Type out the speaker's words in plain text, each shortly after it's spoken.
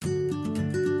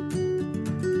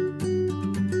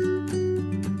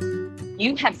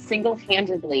You have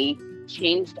single-handedly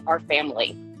changed our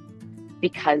family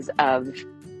because of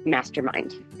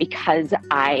Mastermind, because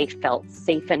I felt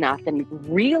safe enough and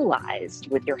realized,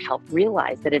 with your help,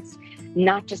 that it's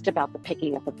not just about the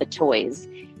picking up of the toys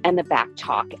and the back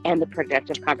talk and the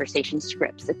productive conversation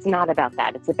scripts. It's not about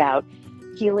that. It's about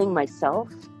healing myself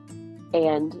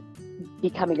and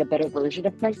becoming a better version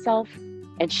of myself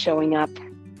and showing up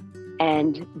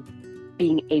and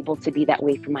being able to be that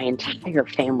way for my entire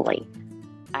family.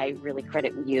 I really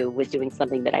credit you with doing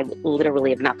something that I literally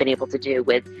have not been able to do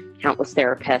with countless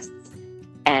therapists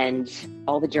and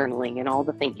all the journaling and all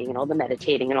the thinking and all the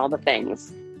meditating and all the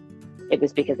things. It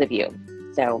was because of you.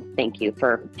 So thank you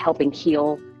for helping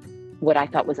heal what I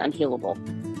thought was unhealable.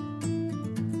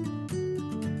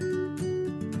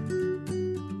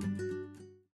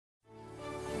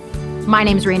 My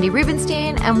name is Randy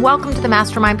Rubenstein, and welcome to the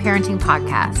Mastermind Parenting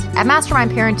Podcast. At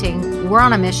Mastermind Parenting, we're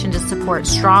on a mission to support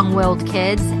strong-willed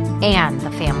kids and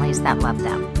the families that love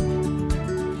them.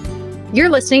 You're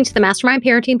listening to the Mastermind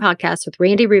Parenting Podcast with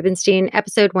Randy Rubenstein,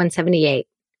 episode 178.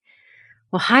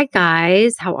 Well, hi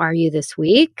guys. How are you this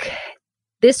week?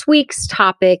 This week's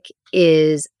topic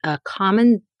is a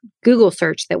common Google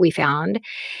search that we found.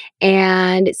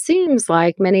 And it seems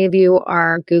like many of you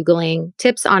are Googling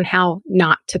tips on how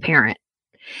not to parent.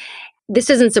 This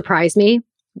doesn't surprise me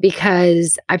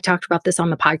because I've talked about this on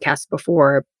the podcast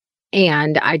before.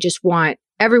 And I just want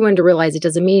everyone to realize it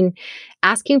doesn't mean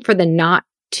asking for the not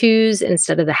tos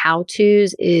instead of the how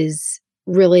tos is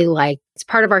really like it's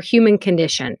part of our human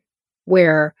condition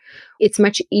where it's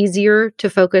much easier to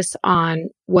focus on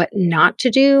what not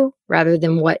to do rather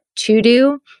than what to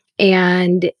do.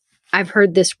 And I've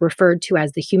heard this referred to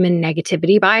as the human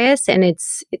negativity bias, and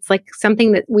it's like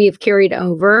something that we have carried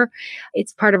over.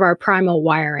 It's part of our primal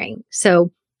wiring.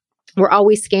 So we're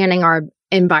always scanning our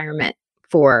environment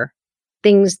for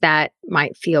things that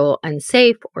might feel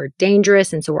unsafe or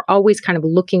dangerous. And so we're always kind of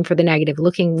looking for the negative,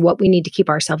 looking what we need to keep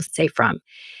ourselves safe from.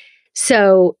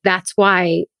 So that's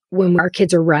why when our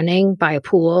kids are running by a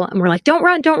pool and we're like, don't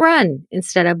run,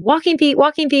 instead of walking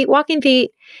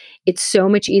feet, it's so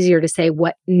much easier to say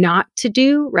what not to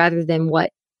do rather than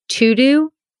what to do.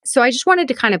 So I just wanted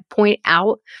to kind of point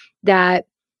out that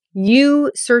you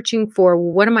searching for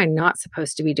what am I not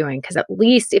supposed to be doing? Because at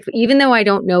least even though I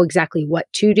don't know exactly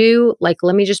what to do, like,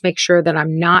 let me just make sure that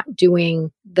I'm not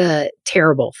doing the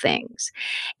terrible things.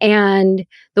 And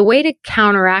the way to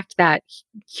counteract that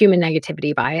human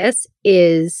negativity bias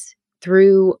is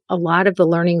through a lot of the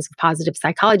learnings of positive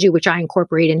psychology, which I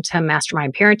incorporate into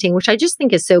Mastermind Parenting, which I just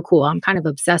think is so cool. I'm kind of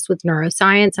obsessed with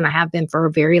neuroscience, and I have been for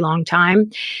a very long time,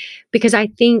 because I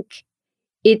think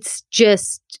it's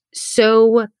just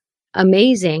so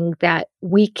amazing that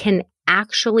we can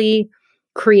actually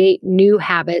create new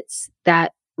habits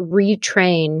that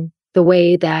retrain the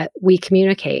way that we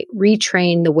communicate,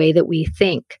 retrain the way that we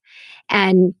think.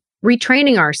 And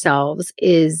retraining ourselves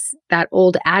is that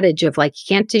old adage of like,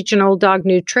 you can't teach an old dog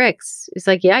new tricks. It's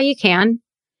like, yeah, you can.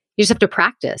 You just have to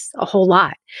practice a whole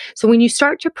lot. So when you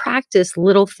start to practice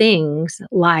little things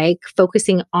like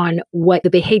focusing on what the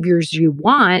behaviors you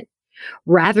want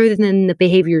rather than the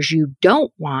behaviors you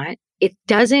don't want, it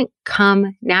doesn't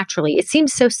come naturally. It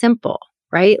seems so simple,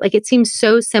 right? Like it seems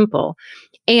so simple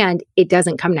and it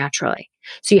doesn't come naturally.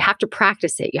 So you have to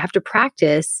practice it. You have to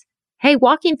practice, hey,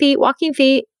 walking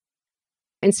feet,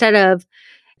 instead of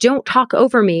don't talk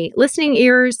over me, listening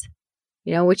ears,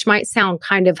 which might sound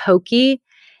kind of hokey.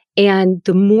 And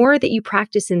the more that you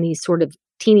practice in these sort of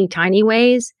teeny tiny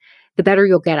ways, the better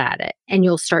you'll get at it. And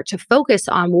you'll start to focus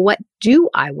on, well, what do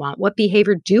I want? What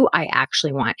behavior do I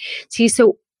actually want? See,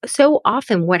 so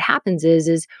often what happens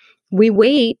is we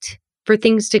wait for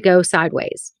things to go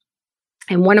sideways.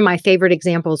 And one of my favorite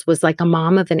examples was like a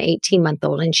mom of an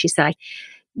 18-month-old. And she said,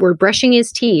 we're brushing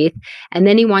his teeth, and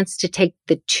then he wants to take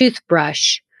the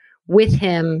toothbrush with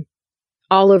him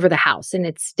all over the house. And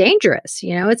it's dangerous.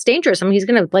 It's dangerous. I mean, he's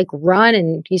going to like run,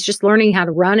 and he's just learning how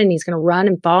to run, and he's going to run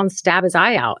and fall and stab his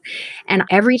eye out. And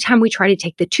every time we try to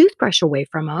take the toothbrush away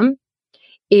from him,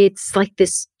 it's like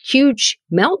this huge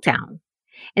meltdown.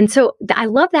 And so I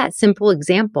love that simple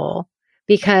example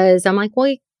because I'm like,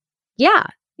 well, yeah,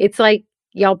 it's like,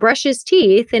 y'all brush his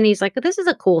teeth, and he's like, this is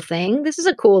a cool thing. This is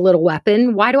a cool little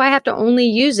weapon. Why do I have to only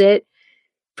use it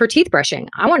for teeth brushing?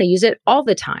 I want to use it all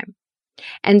the time.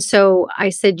 And so I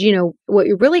said, what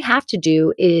you really have to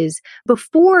do is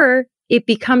before it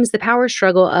becomes the power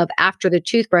struggle of after the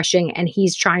toothbrushing and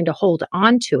he's trying to hold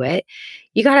on to it,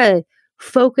 you got to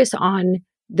focus on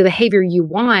the behavior you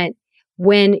want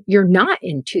when you're not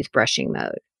in toothbrushing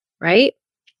mode, right?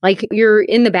 Like you're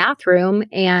in the bathroom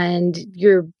and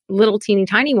your little teeny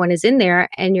tiny one is in there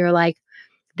and you're like,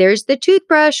 there's the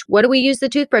toothbrush. What do we use the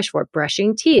toothbrush for?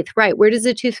 Brushing teeth, right? Where does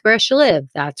the toothbrush live?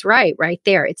 That's right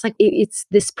there. It's like, it's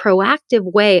this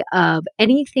proactive way of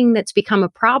anything that's become a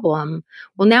problem.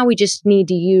 Well, now we just need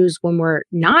to use, when we're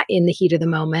not in the heat of the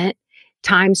moment,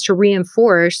 times to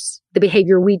reinforce the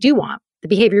behavior we do want. The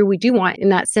behavior we do want in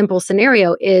that simple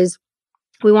scenario is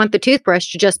we want the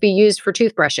toothbrush to just be used for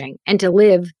toothbrushing and to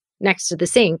live next to the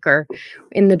sink or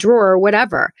in the drawer or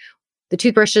whatever. The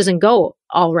toothbrush doesn't go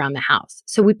all around the house.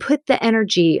 So we put the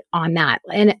energy on that.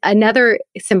 And another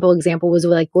simple example was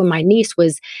like when my niece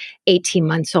was 18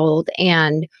 months old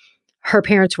and her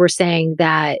parents were saying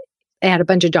that they had a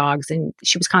bunch of dogs and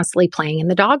she was constantly playing in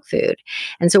the dog food.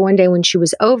 And so one day when she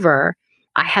was over,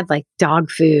 I had like dog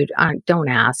food. Don't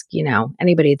ask,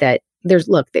 anybody that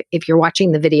look, if you're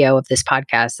watching the video of this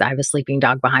podcast, I have a sleeping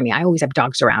dog behind me. I always have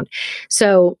dogs around.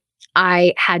 So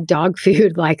I had dog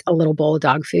food, like a little bowl of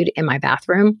dog food in my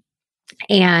bathroom.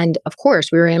 And of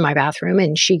course, we were in my bathroom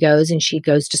and she goes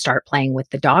to start playing with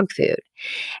the dog food.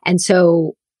 And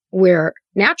so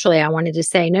naturally, I wanted to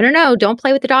say, no, don't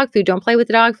play with the dog food. Don't play with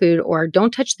the dog food, or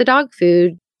don't touch the dog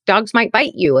food. Dogs might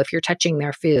bite you if you're touching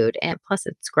their food. And plus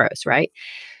it's gross, right?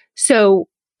 So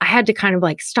I had to kind of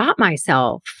like stop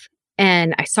myself.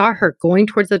 And I saw her going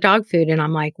towards the dog food and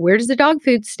I'm like, where does the dog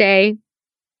food stay?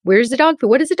 Where's the dog food?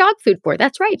 What is the dog food for?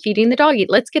 That's right, feeding the doggy.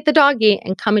 Let's get the doggy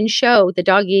and come and show the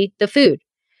doggy the food.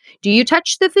 Do you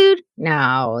touch the food?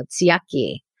 No, it's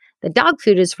yucky. The dog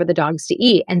food is for the dogs to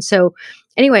eat. And so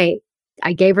anyway,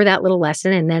 I gave her that little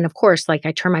lesson. And then of course, like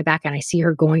I turn my back and I see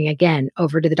her going again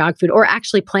over to the dog food or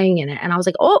actually playing in it. And I was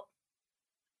like,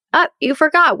 you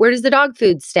forgot. Where does the dog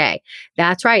food stay?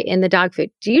 That's right, in the dog food.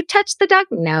 Do you touch the dog?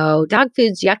 No, dog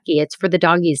food's yucky. It's for the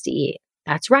doggies to eat.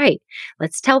 That's right.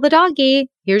 Let's tell the doggy,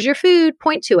 here's your food,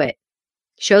 point to it.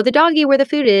 Show the doggy where the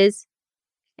food is.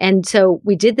 And so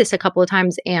we did this a couple of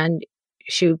times and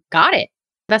she got it.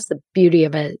 That's the beauty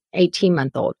of an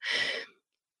 18-month-old.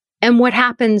 And what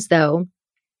happens though,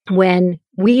 when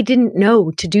we didn't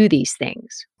know to do these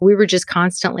things, we were just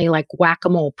constantly like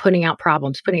whack-a-mole, putting out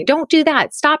problems, don't do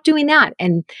that, stop doing that.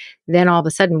 And then all of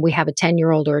a sudden we have a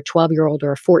 10-year-old or a 12-year-old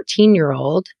or a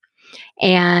 14-year-old,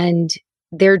 and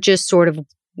they're just sort of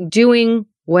doing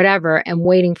whatever and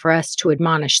waiting for us to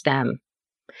admonish them.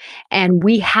 And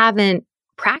we haven't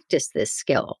practiced this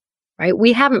skill, right?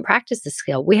 We haven't practiced the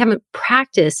skill. We haven't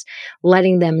practiced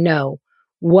letting them know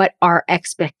what our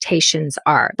expectations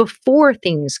are before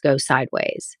things go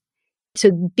sideways.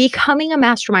 So becoming a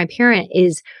mastermind parent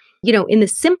is, in the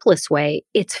simplest way,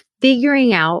 it's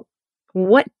figuring out,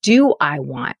 what do I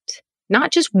want?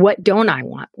 Not just what don't I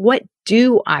want? What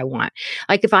do I want?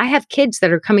 Like if I have kids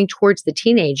that are coming towards the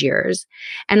teenage years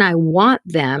and I want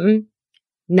them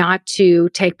not to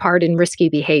take part in risky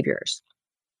behaviors.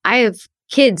 I have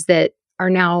kids that are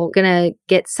now going to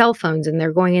get cell phones and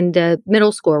they're going into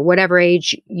middle school or whatever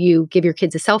age you give your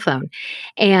kids a cell phone,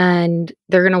 and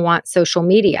they're going to want social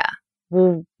media.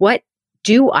 Well, what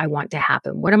do I want to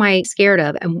happen? What am I scared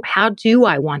of? And how do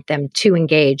I want them to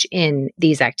engage in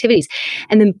these activities?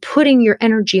 And then putting your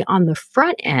energy on the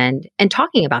front end and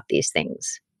talking about these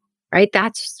things, right?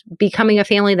 That's becoming a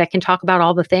family that can talk about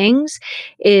all the things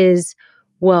is,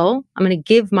 well, I'm going to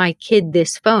give my kid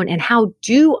this phone, and how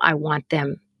do I want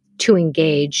them to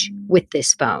engage with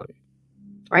this phone,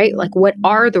 right? Like, what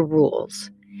are the rules?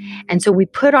 And so we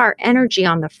put our energy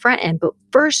on the front end, but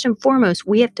first and foremost,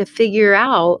 we have to figure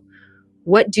out,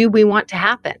 what do we want to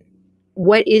happen?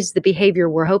 What is the behavior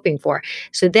we're hoping for?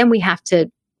 So then we have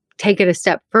to take it a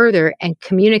step further and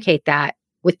communicate that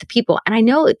with the people. And I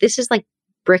know this is like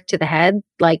brick to the head,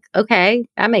 like, okay,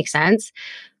 that makes sense.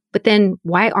 But then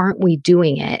why aren't we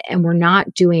doing it? And we're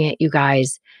not doing it, you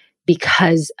guys,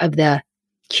 because of the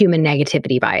human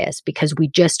negativity bias, because we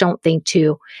just don't think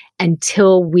to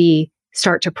until we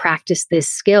start to practice this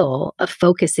skill of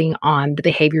focusing on the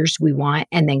behaviors we want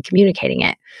and then communicating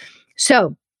it.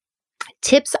 So,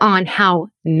 tips on how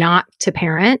not to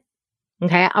parent.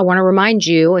 Okay, I want to remind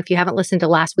you, if you haven't listened to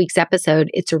last week's episode,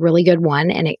 it's a really good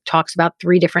one, and it talks about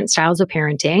 3 different styles of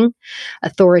parenting.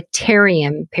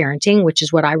 Authoritarian parenting, which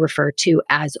is what I refer to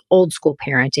as old school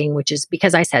parenting, which is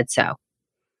because I said so,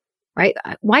 right?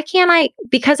 Why can't I?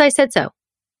 Because I said so.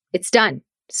 It's done.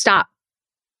 Stop.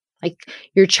 Like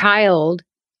your child,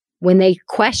 when they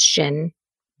question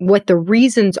what the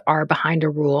reasons are behind a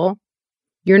rule,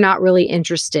 you're not really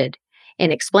interested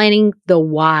in explaining the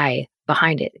why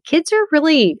behind it. Kids are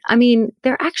really,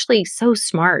 they're actually so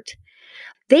smart.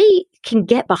 They can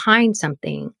get behind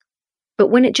something, but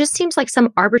when it just seems like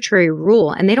some arbitrary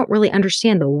rule and they don't really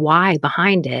understand the why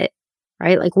behind it,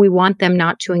 right? Like we want them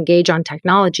not to engage on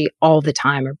technology all the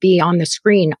time or be on the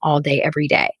screen all day, every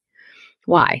day.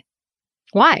 Why?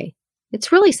 Why?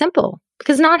 It's really simple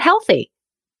because it's not healthy,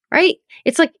 right?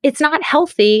 It's like, it's not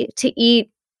healthy to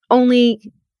eat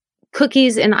only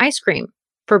cookies and ice cream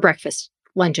for breakfast,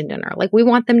 lunch, and dinner. Like, we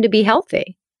want them to be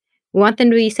healthy. We want them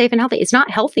to be safe and healthy. It's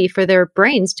not healthy for their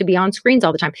brains to be on screens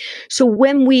all the time. So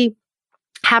when we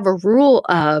have a rule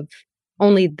of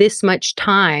only this much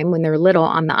time when they're little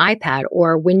on the iPad,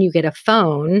 or when you get a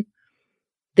phone,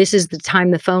 this is the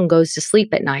time the phone goes to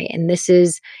sleep at night. And this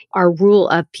is our rule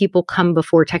of people come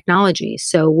before technology.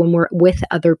 So when we're with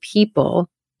other people,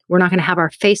 we're not going to have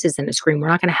our faces in a screen. We're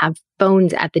not going to have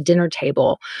phones at the dinner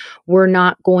table. We're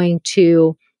not going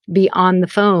to be on the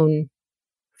phone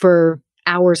for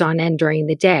hours on end during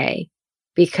the day,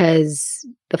 because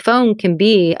the phone can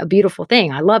be a beautiful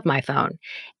thing. I love my phone.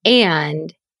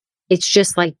 And it's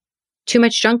just like too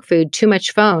much junk food, too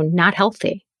much phone, not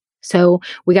healthy. So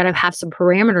we got to have some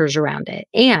parameters around it.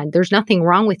 And there's nothing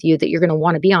wrong with you that you're going to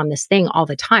want to be on this thing all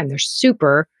the time. They're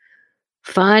super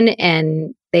fun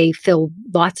and they fill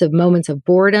lots of moments of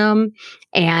boredom,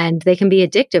 and they can be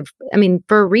addictive. I mean,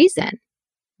 for a reason.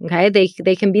 Okay.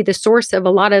 They can be the source of a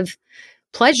lot of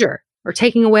pleasure or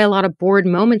taking away a lot of bored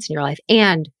moments in your life.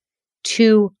 And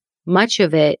too much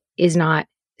of it is not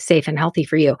safe and healthy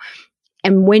for you.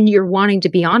 And when you're wanting to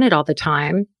be on it all the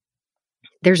time,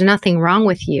 there's nothing wrong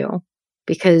with you,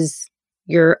 because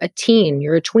you're a teen,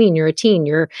 you're a tween, you're a teen,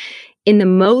 you're in the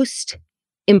most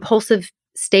impulsive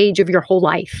stage of your whole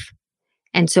life.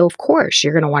 And so, of course,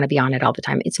 you're going to want to be on it all the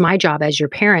time. It's my job as your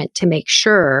parent to make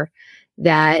sure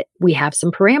that we have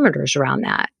some parameters around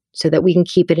that so that we can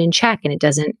keep it in check and it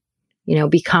doesn't,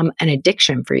 become an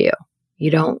addiction for you.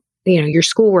 You don't, your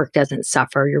schoolwork doesn't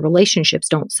suffer, your relationships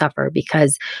don't suffer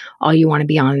because all you want to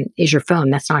be on is your phone.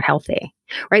 That's not healthy,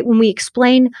 right? When we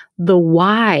explain the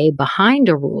why behind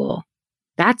a rule,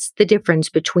 that's the difference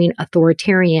between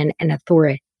authoritarian and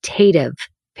authoritative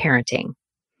parenting.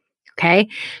 Okay.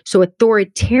 So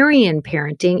authoritarian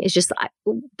parenting is just,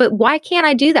 but why can't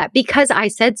I do that? Because I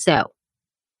said so.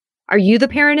 Are you the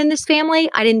parent in this family?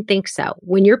 I didn't think so.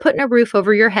 When you're putting a roof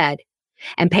over your head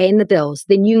and paying the bills,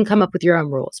 then you can come up with your own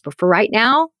rules. But for right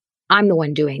now, I'm the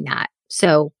one doing that.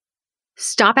 So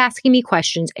stop asking me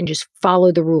questions and just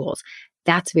follow the rules.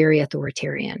 That's very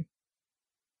authoritarian.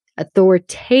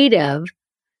 Authoritative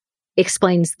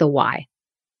explains the why.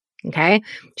 Okay.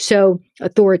 So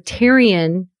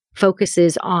authoritarian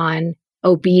focuses on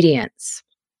obedience,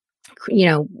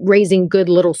 raising good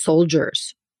little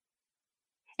soldiers.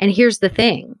 And here's the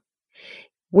thing.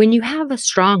 When you have a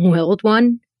strong-willed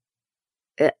one,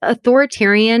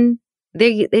 authoritarian,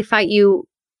 they fight you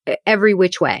every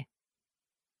which way,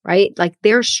 right? Like,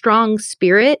 their strong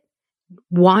spirit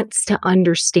wants to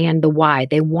understand the why.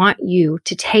 They want you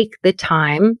to take the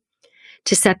time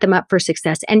to set them up for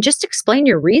success and just explain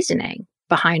your reasoning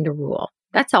behind a rule.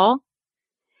 That's all.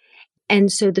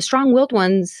 And so the strong-willed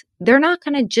ones, they're not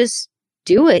going to just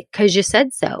do it because you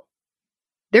said so.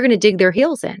 They're going to dig their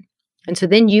heels in. And so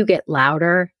then you get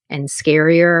louder and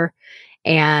scarier,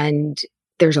 and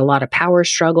there's a lot of power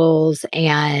struggles,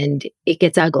 and it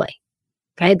gets ugly.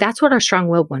 Okay. That's what our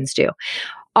strong-willed ones do.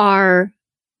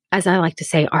 As I like to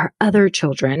say, our other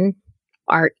children,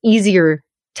 our easier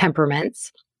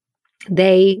temperaments,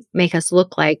 they make us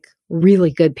look like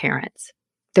really good parents.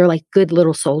 They're like good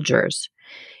little soldiers.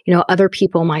 Other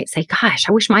people might say, gosh,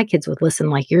 I wish my kids would listen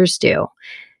like yours do.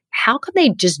 How come they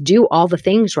just do all the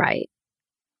things right?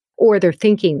 Or they're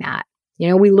thinking that,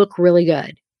 we look really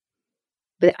good.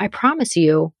 But I promise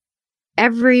you,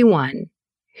 everyone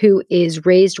who is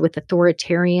raised with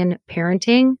authoritarian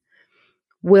parenting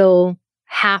will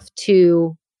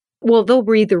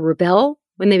they'll either rebel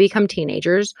when they become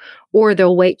teenagers, or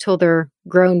they'll wait till they're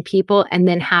grown people and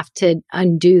then have to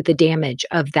undo the damage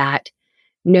of that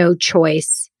no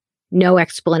choice, no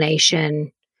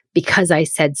explanation, because I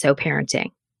said so parenting.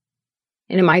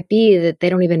 And it might be that they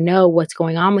don't even know what's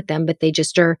going on with them, but they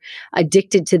just are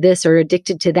addicted to this or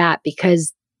addicted to that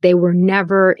because they were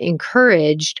never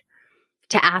encouraged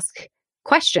to ask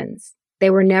questions. They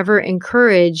were never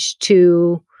encouraged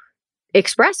to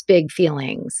express big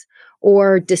feelings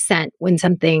or dissent when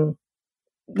something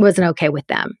wasn't okay with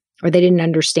them or they didn't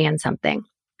understand something.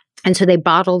 And so they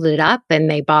bottled it up and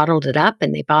they bottled it up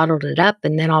and they bottled it up.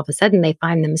 And then all of a sudden they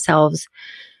find themselves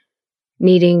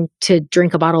needing to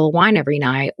drink a bottle of wine every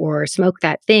night or smoke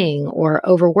that thing or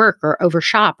overwork or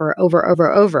overshop or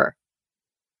over.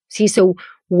 See, so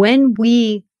when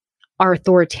we are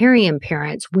authoritarian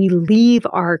parents, we leave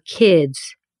our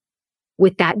kids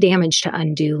with that damage to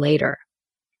undo later.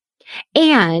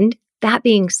 And that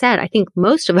being said, I think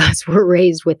most of us were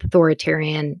raised with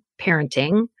authoritarian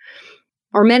parenting,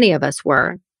 or many of us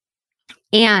were.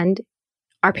 And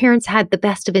our parents had the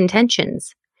best of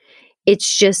intentions.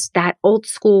 It's just that old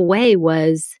school way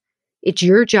was it's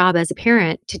your job as a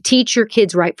parent to teach your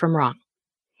kids right from wrong.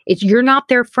 You're not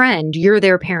their friend, you're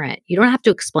their parent. You don't have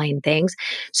to explain things.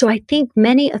 So I think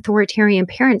many authoritarian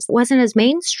parents wasn't as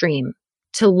mainstream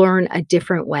to learn a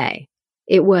different way.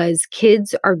 It was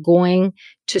kids are going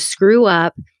to screw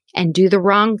up and do the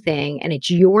wrong thing, and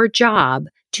it's your job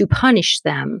to punish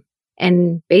them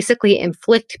and basically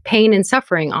inflict pain and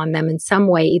suffering on them in some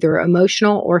way, either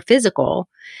emotional or physical,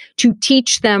 to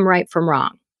teach them right from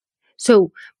wrong.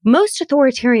 So most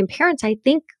authoritarian parents, I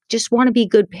think, just want to be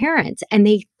good parents, and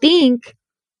they think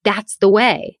that's the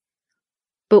way.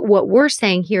 But what we're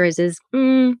saying here is there's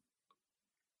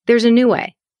a new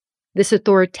way. This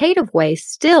authoritative way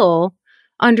still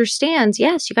understands,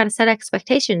 yes, you got to set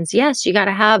expectations. Yes, you got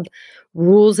to have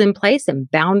rules in place and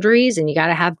boundaries, and you got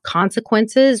to have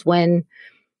consequences when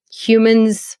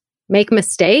humans make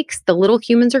mistakes. The little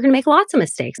humans are going to make lots of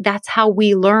mistakes. That's how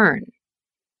we learn.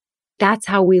 That's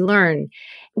how we learn.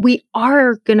 We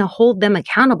are going to hold them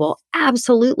accountable.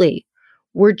 Absolutely.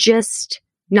 We're just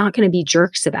not going to be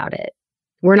jerks about it.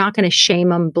 We're not going to shame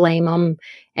them, blame them,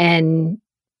 and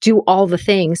do all the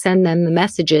things, send them the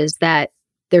messages that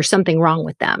there's something wrong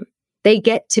with them. They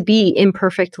get to be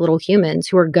imperfect little humans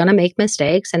who are going to make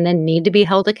mistakes and then need to be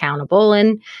held accountable,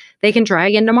 and they can try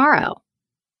again tomorrow.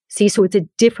 See, so it's a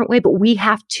different way, but we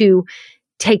have to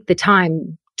take the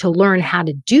time to learn how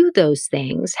to do those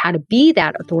things, how to be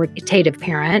that authoritative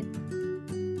parent.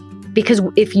 Because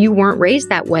if you weren't raised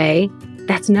that way,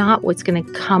 that's not what's going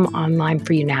to come online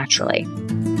for you naturally.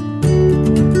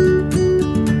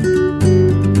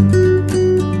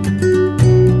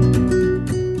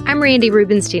 I'm Randy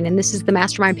Rubenstein, and this is the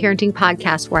Mastermind Parenting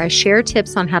Podcast, where I share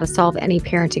tips on how to solve any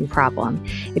parenting problem.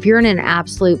 If you're in an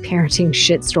absolute parenting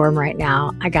shitstorm right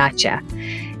now, I gotcha.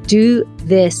 Do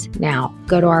this now.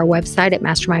 Go to our website at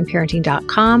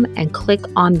mastermindparenting.com and click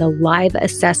on the live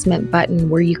assessment button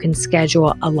where you can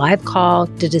schedule a live call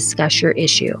to discuss your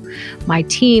issue. My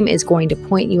team is going to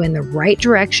point you in the right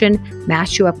direction,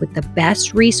 match you up with the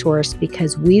best resource,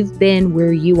 because we've been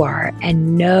where you are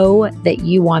and know that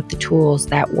you want the tools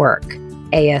that work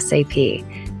ASAP.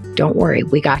 Don't worry,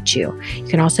 we got you. You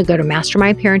can also go to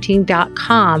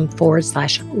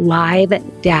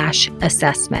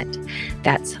mastermindparenting.com/live-assessment.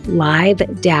 That's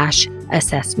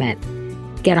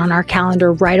live-assessment. Get on our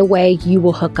calendar right away. You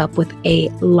will hook up with a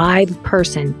live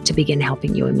person to begin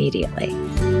helping you immediately.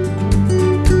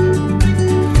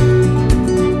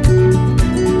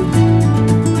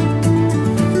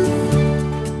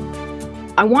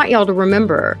 I want y'all to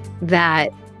remember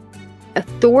that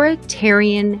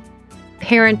authoritarian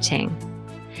parenting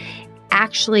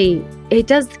actually, it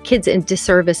does kids a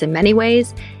disservice in many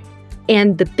ways.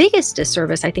 And the biggest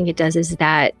disservice I think it does is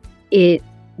that it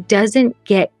doesn't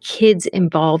get kids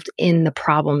involved in the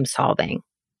problem solving.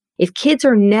 If kids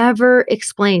are never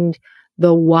explained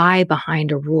the why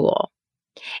behind a rule,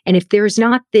 and if there's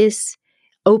not this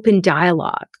open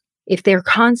dialogue, if they're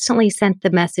constantly sent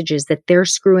the messages that they're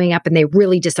screwing up and they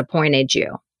really disappointed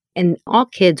you, and all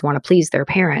kids want to please their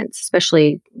parents,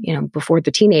 especially, before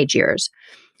the teenage years.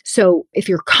 So if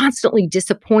you're constantly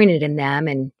disappointed in them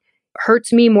and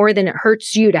hurts me more than it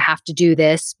hurts you to have to do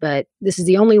this, but this is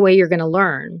the only way you're going to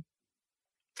learn,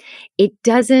 it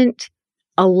doesn't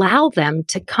allow them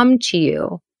to come to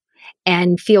you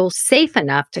and feel safe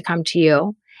enough to come to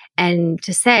you and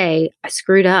to say, I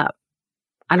screwed up.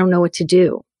 I don't know what to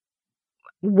do.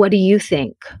 What do you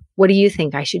think? What do you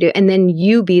think I should do? And then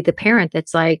you be the parent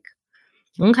that's like,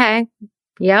 okay,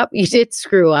 yep, you did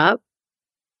screw up,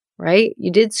 right?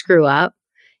 You did screw up.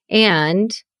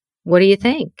 And what do you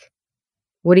think?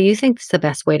 What do you think is the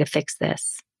best way to fix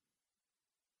this?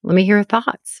 Let me hear your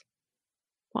thoughts.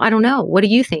 Well, I don't know. What do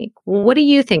you think? Well, what do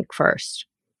you think first?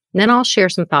 And then I'll share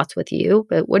some thoughts with you,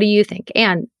 but what do you think?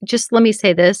 And just let me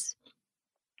say this,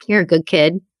 you're a good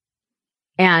kid.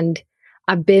 And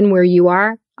I've been where you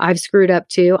are. I've screwed up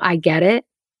too. I get it.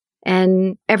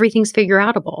 And everything's figure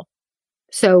outable.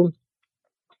 So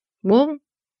we'll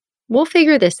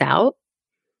figure this out.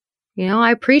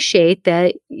 I appreciate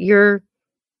that you're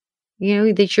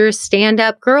a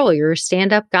stand-up girl, you're a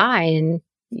stand-up guy, and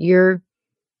you're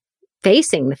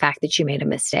facing the fact that you made a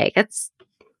mistake.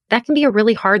 That can be a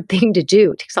really hard thing to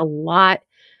do. It takes a lot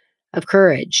of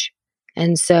courage.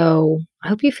 And so I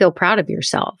hope you feel proud of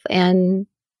yourself. And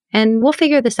we'll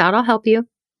figure this out. I'll help you.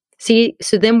 See,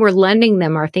 so then we're lending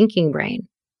them our thinking brain.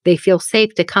 They feel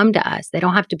safe to come to us. They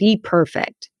don't have to be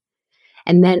perfect.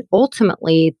 And then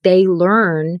ultimately, they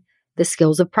learn the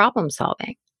skills of problem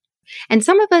solving. And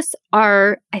some of us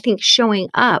are, I think, showing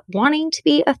up, wanting to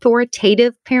be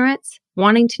authoritative parents,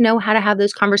 wanting to know how to have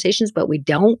those conversations, but we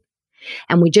don't.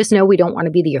 And we just know we don't want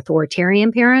to be the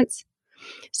authoritarian parents.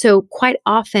 So quite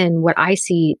often what I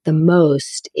see the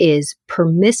most is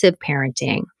permissive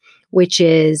parenting, which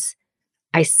is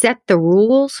I set the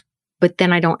rules, but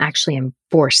then I don't actually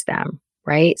enforce them,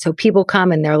 right? So people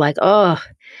come and they're like, oh,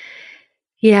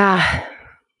 yeah,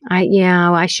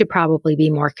 I should probably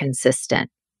be more consistent.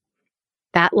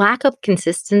 That lack of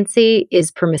consistency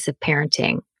is permissive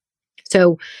parenting.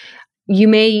 So you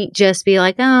may just be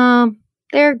like, oh,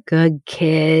 they're good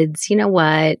kids. You know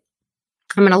what?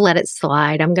 I'm going to let it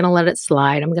slide. I'm going to let it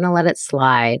slide. I'm going to let it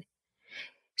slide.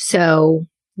 So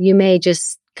you may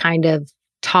just kind of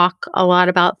talk a lot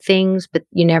about things, but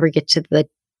you never get to the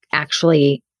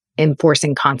actually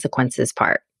enforcing consequences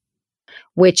part,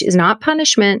 which is not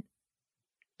punishment,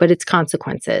 but it's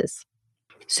consequences.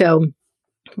 So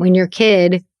when your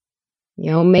kid,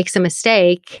 makes a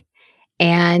mistake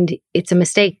and it's a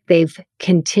mistake they've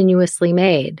continuously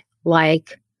made,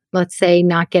 like let's say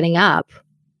not getting up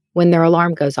when their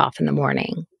alarm goes off in the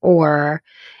morning, or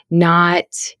not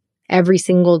every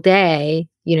single day,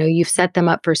 you've set them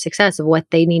up for success of what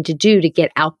they need to do to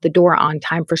get out the door on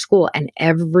time for school. And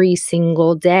every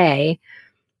single day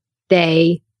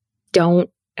they don't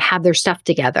have their stuff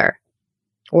together,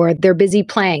 or they're busy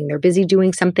playing, they're busy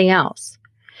doing something else.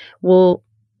 Well,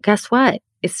 guess what?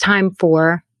 It's time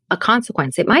for a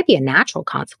consequence. It might be a natural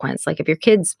consequence. Like if your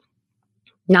kid's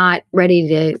not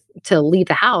ready to leave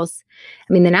the house,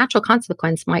 the natural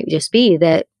consequence might just be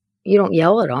that you don't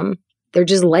yell at them. They're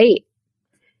just late.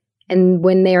 And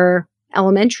when they're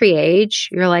elementary age,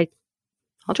 you're like,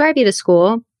 I'll drive you to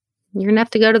school. You're going to have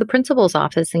to go to the principal's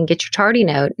office and get your tardy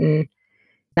note. And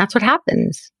that's what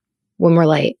happens when we're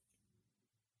late,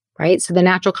 right? So the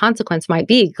natural consequence might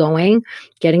be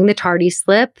getting the tardy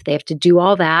slip. They have to do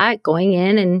all that, going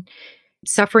in and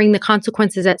suffering the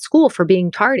consequences at school for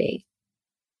being tardy.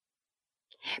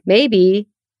 Maybe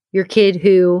your kid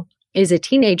who is a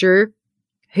teenager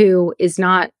who is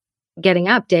not getting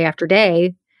up day after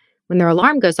day, when their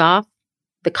alarm goes off,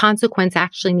 the consequence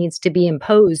actually needs to be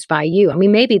imposed by you.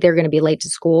 Maybe they're going to be late to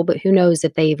school, but who knows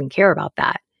if they even care about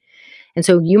that. And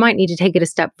so you might need to take it a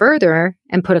step further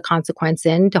and put a consequence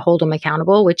in to hold them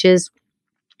accountable, which is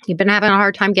you've been having a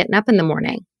hard time getting up in the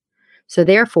morning. So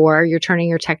therefore, you're turning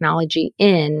your technology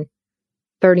in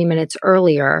 30 minutes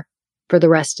earlier for the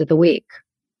rest of the week,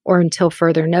 or until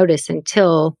further notice,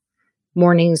 until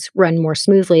mornings run more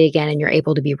smoothly again and you're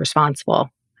able to be responsible.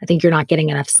 I think you're not getting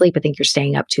enough sleep. I think you're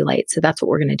staying up too late. So that's what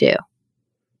we're going to do.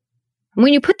 And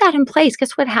when you put that in place,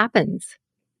 guess what happens?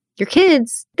 Your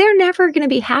kids, they're never going to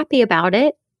be happy about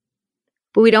it,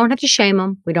 but we don't have to shame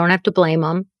them. We don't have to blame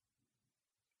them.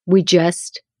 We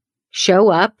just show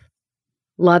up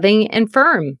loving and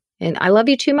firm. And I love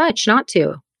you too much not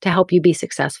to help you be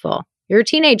successful. You're a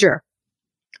teenager.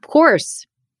 Of course,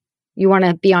 you want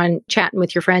to be on chatting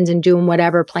with your friends and doing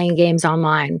whatever, playing games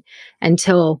online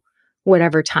until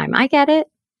whatever time. I get it.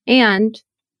 And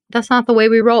that's not the way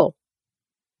we roll.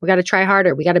 We got to try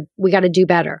harder. We got to do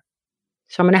better.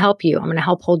 So I'm going to help you. I'm going to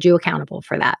help hold you accountable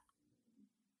for that.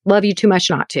 Love you too much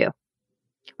not to.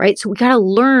 Right? So we got to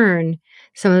learn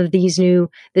some of this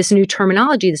new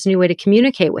terminology, this new way to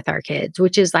communicate with our kids,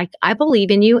 which is like, I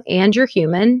believe in you and you're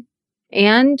human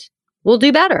and we'll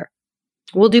do better.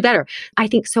 We'll do better. I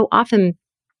think so often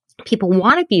people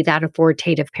want to be that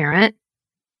authoritative parent,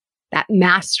 that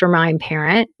mastermind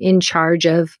parent in charge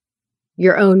of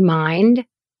your own mind,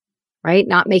 right?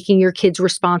 Not making your kids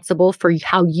responsible for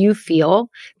how you feel.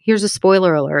 Here's a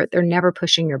spoiler alert. They're never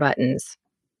pushing your buttons.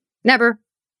 Never.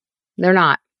 They're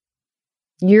not.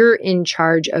 You're in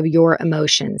charge of your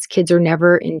emotions. Kids are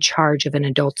never in charge of an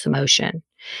adult's emotion.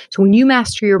 So when you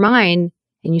master your mind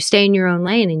and you stay in your own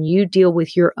lane and you deal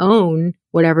with your own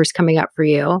whatever's coming up for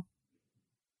you,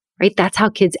 right? That's how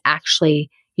kids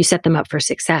you set them up for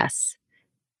success.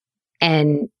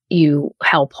 And you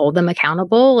help hold them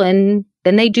accountable and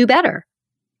then they do better.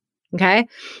 Okay?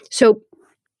 So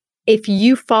if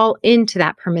you fall into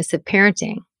that permissive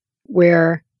parenting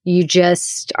where you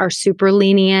just are super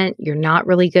lenient, you're not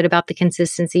really good about the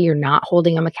consistency, you're not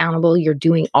holding them accountable, you're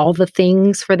doing all the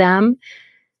things for them,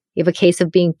 you have a case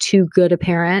of being too good a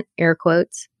parent, air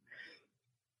quotes,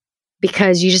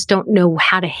 because you just don't know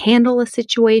how to handle a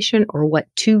situation or what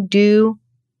to do.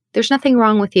 There's nothing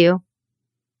wrong with you.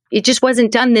 It just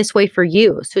wasn't done this way for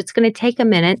you. So it's going to take a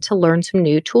minute to learn some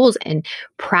new tools and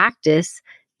practice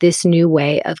this new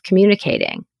way of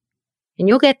communicating. And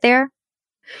you'll get there.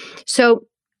 So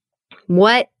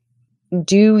what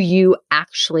do you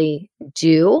actually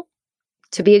do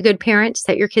to be a good parent,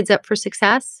 set your kids up for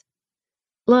success?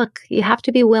 look, you have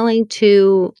to be willing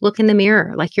to look in the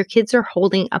mirror, like your kids are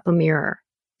holding up a mirror.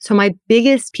 So my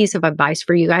biggest piece of advice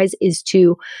for you guys is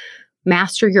to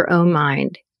master your own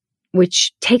mind,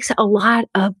 which takes a lot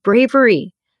of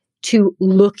bravery to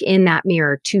look in that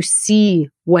mirror, to see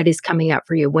what is coming up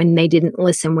for you when they didn't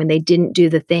listen, when they didn't do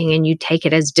the thing, and you take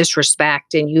it as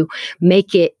disrespect and you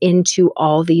make it into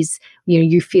all these,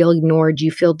 you feel ignored,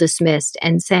 you feel dismissed,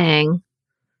 and saying,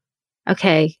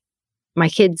 okay, my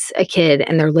kid's a kid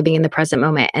and they're living in the present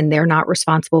moment and they're not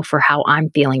responsible for how I'm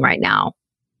feeling right now.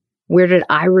 Where did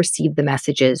I receive the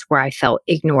messages where I felt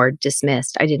ignored,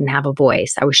 dismissed? I didn't have a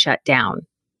voice. I was shut down,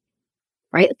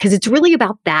 right? Because it's really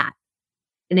about that.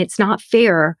 And it's not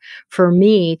fair for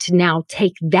me to now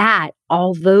take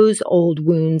all those old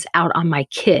wounds out on my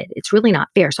kid. It's really not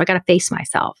fair. So I got to face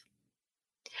myself.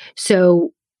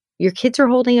 So your kids are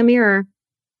holding a mirror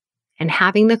and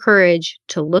having the courage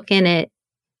to look in it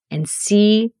and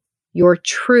see your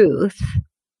truth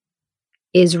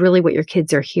is really what your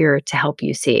kids are here to help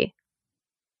you see.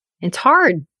 It's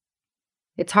hard.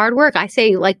 It's hard work. I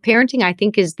say, like, parenting, I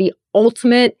think, is the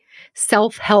ultimate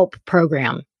self-help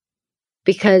program,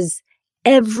 because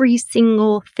every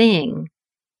single thing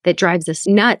that drives us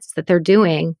nuts that they're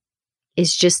doing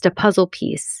is just a puzzle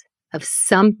piece of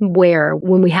somewhere,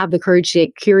 when we have the courage to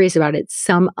get curious about it,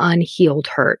 some unhealed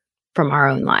hurt from our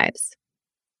own lives.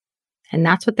 And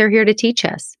that's what they're here to teach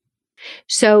us.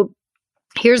 So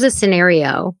here's a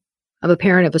scenario of a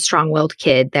parent of a strong-willed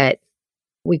kid that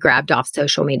we grabbed off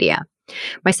social media.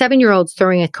 My 7-year-old's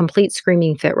throwing a complete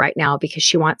screaming fit right now because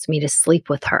she wants me to sleep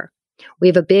with her. We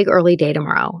have a big early day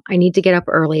tomorrow. I need to get up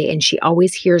early, and she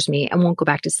always hears me and won't go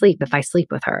back to sleep if I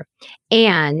sleep with her.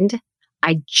 And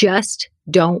I just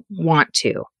don't want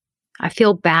to. I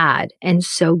feel bad and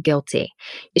so guilty.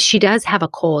 She does have a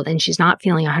cold and she's not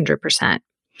feeling 100%.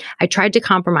 I tried to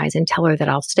compromise and tell her that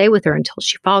I'll stay with her until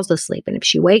she falls asleep. And if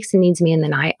she wakes and needs me in the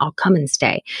night, I'll come and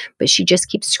stay. But she just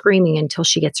keeps screaming until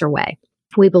she gets her way.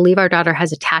 We believe our daughter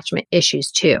has attachment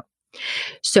issues too.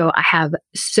 So I have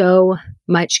so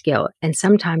much guilt. And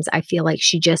sometimes I feel like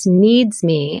she just needs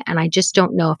me. And I just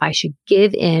don't know if I should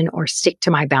give in or stick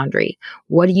to my boundary.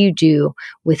 What do you do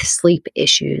with sleep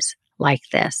issues like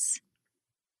this?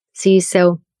 See,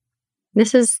 so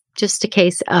this is just a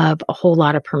case of a whole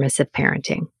lot of permissive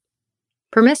parenting.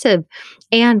 Permissive.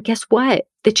 And guess what?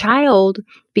 The child,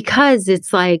 because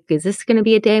it's like, is this going to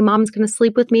be a day mom's going to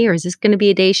sleep with me, or is this going to be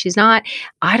a day she's not?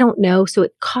 I don't know. So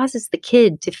it causes the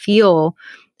kid to feel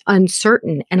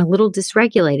uncertain and a little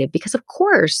dysregulated, because of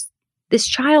course, this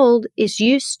child is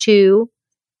used to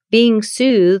being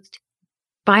soothed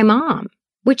by mom,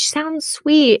 which sounds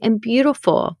sweet and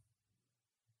beautiful.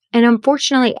 And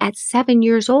unfortunately, at 7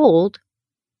 years old,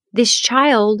 this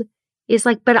child is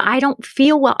like, but I don't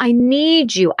feel well. I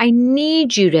need you. I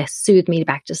need you to soothe me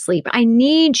back to sleep. I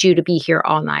need you to be here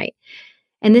all night.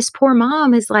 And this poor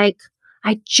mom is like,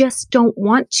 I just don't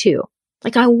want to.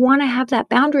 Like, I want to have that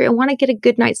boundary. I want to get a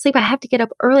good night's sleep. I have to get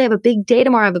up early. I have a big day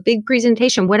tomorrow. I have a big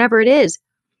presentation, whatever it is.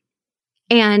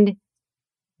 And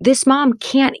this mom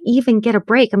can't even get a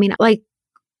break. I mean, like,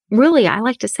 really, I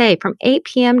like to say from 8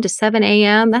 p.m. to 7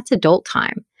 a.m., that's adult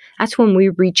time. That's when we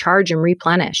recharge and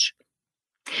replenish.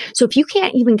 So if you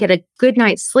can't even get a good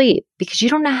night's sleep because you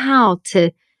don't know how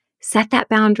to set that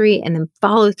boundary and then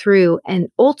follow through and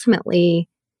ultimately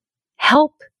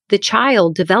help the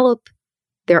child develop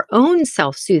their own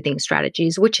self-soothing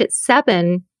strategies, which at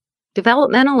 7,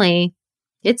 developmentally,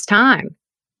 it's time.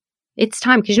 It's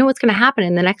time, because you know what's going to happen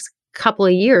in the next couple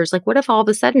of years. Like, what if all of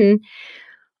a sudden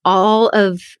all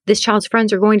of this child's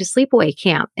friends are going to sleepaway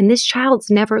camp and this child's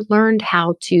never learned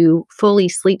how to fully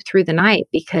sleep through the night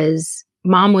because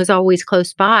mom was always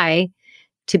close by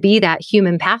to be that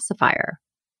human pacifier,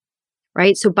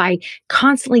 right? So by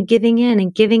constantly giving in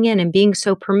and being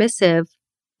so permissive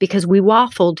because we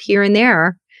waffled here and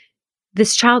there,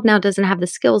 this child now doesn't have the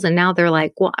skills. And now they're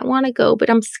like, well, I want to go,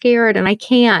 but I'm scared and I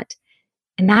can't.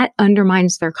 And that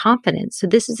undermines their confidence. So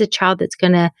this is a child that's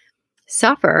going to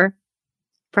suffer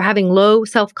for having low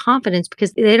self-confidence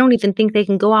because they don't even think they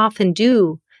can go off and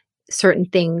do certain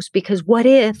things. Because what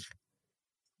if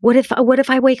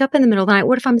I wake up in the middle of the night?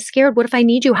 What if I'm scared? What if I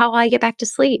need you? How will I get back to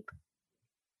sleep?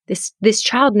 This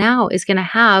child now is going to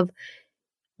have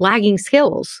lagging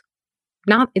skills.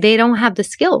 They don't have the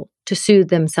skill to soothe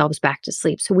themselves back to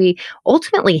sleep. So we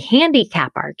ultimately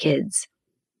handicap our kids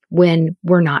when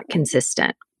we're not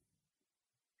consistent.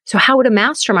 So how would a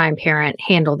mastermind parent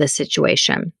handle this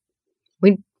situation?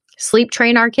 We'd sleep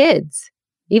train our kids,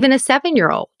 even a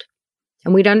 7-year-old,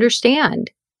 and we'd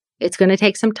understand it's going to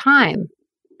take some time.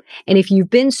 And if you've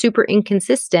been super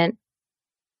inconsistent,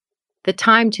 the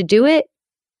time to do it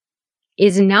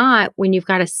is not when you've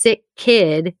got a sick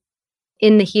kid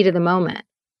in the heat of the moment.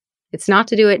 It's not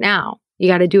to do it now. You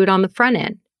got to do it on the front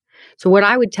end. So what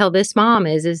I would tell this mom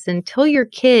is until your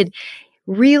kid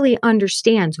really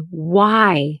understands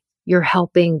why you're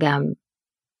helping them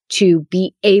to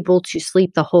be able to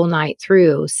sleep the whole night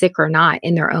through, sick or not,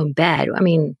 in their own bed. I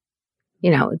mean,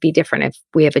 it'd be different if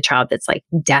we have a child that's like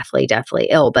deathly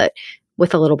ill, but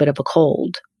with a little bit of a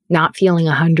cold, not feeling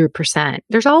 100%.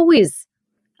 There's always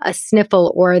a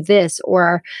sniffle or this,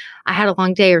 or I had a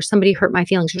long day, or somebody hurt my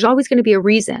feelings. There's always going to be a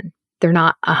reason they're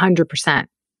not 100%.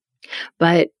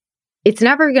 But it's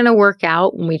never going to work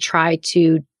out when we try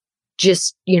to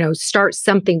just, start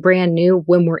something brand new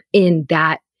when we're in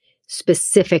that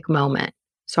specific moment.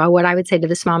 So what I would say to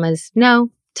this mom is, no,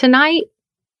 tonight,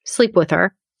 sleep with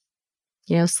her.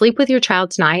 Sleep with your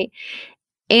child tonight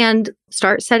and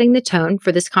start setting the tone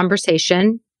for this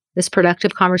conversation, this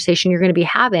productive conversation you're going to be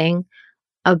having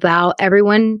about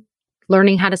everyone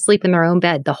learning how to sleep in their own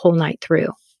bed the whole night through.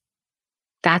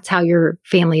 That's how your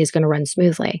family is going to run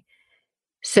smoothly.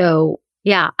 So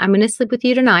yeah, I'm going to sleep with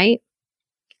you tonight.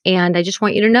 And I just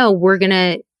want you to know we're going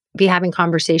to be having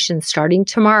conversations starting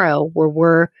tomorrow where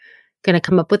we're going to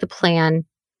come up with a plan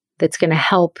that's going to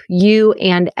help you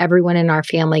and everyone in our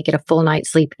family get a full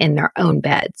night's sleep in their own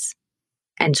beds.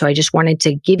 And so I just wanted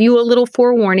to give you a little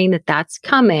forewarning that that's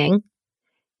coming.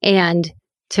 And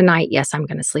tonight, yes, I'm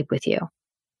going to sleep with you.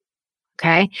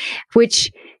 Okay.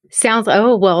 Which sounds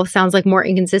like more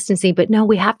inconsistency, but no,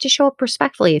 we have to show up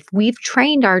respectfully. If we've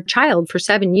trained our child for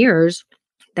 7 years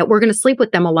that we're going to sleep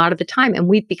with them a lot of the time and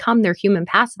we've become their human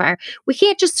pacifier, we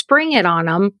can't just spring it on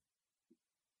them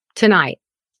tonight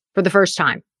for the first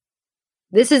time.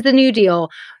 This is the new deal.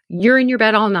 You're in your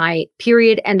bed all night,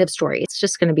 period, end of story. It's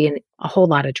just going to be a whole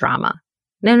lot of drama.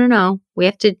 No. We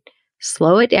have to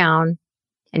slow it down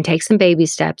and take some baby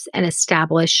steps and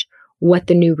establish what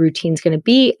the new routine is going to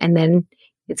be. And then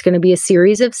it's going to be a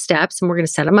series of steps and we're going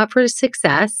to set them up for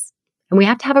success. And we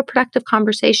have to have a productive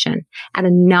conversation at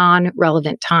a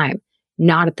non-relevant time,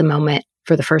 not at the moment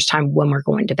for the first time when we're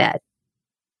going to bed.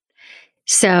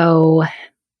 So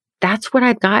that's what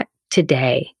I've got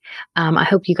today. I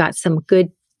hope you got some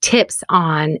good tips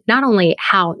on not only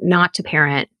how not to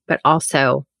parent, but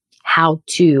also how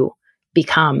to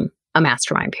become a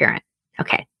mastermind parent.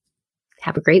 Okay.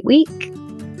 Have a great week.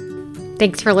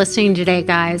 Thanks for listening today,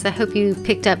 guys. I hope you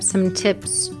picked up some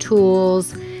tips,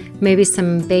 tools, maybe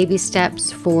some baby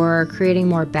steps for creating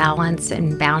more balance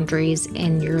and boundaries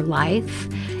in your life.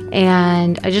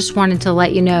 And I just wanted to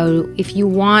let you know, if you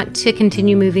want to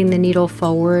continue moving the needle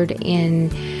forward in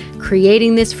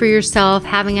creating this for yourself,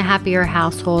 having a happier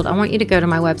household, I want you to go to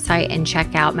my website and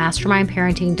check out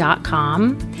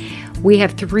mastermindparenting.com. We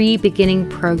have 3 beginning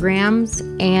programs,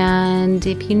 and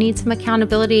if you need some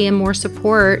accountability and more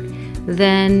support,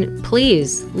 then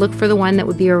please look for the one that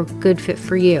would be a good fit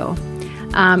for you.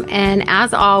 And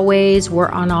as always, we're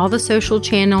on all the social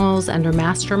channels under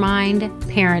Mastermind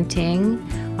Parenting.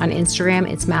 On Instagram,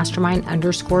 it's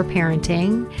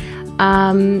mastermind_parenting.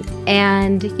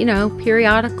 And,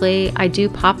 periodically I do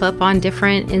pop up on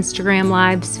different Instagram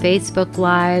lives, Facebook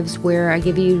lives, where I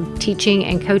give you teaching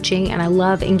and coaching, and I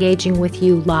love engaging with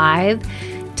you live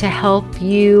to help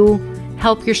you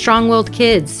help your strong-willed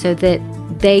kids so that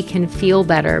they can feel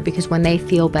better, because when they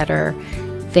feel better,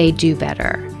 they do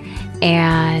better.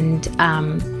 And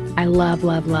I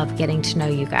love getting to know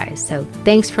you guys. So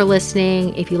thanks for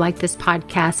listening. If you like this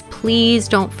podcast, please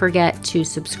don't forget to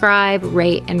subscribe,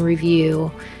 rate, and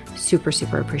review. Super,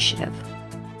 super appreciative.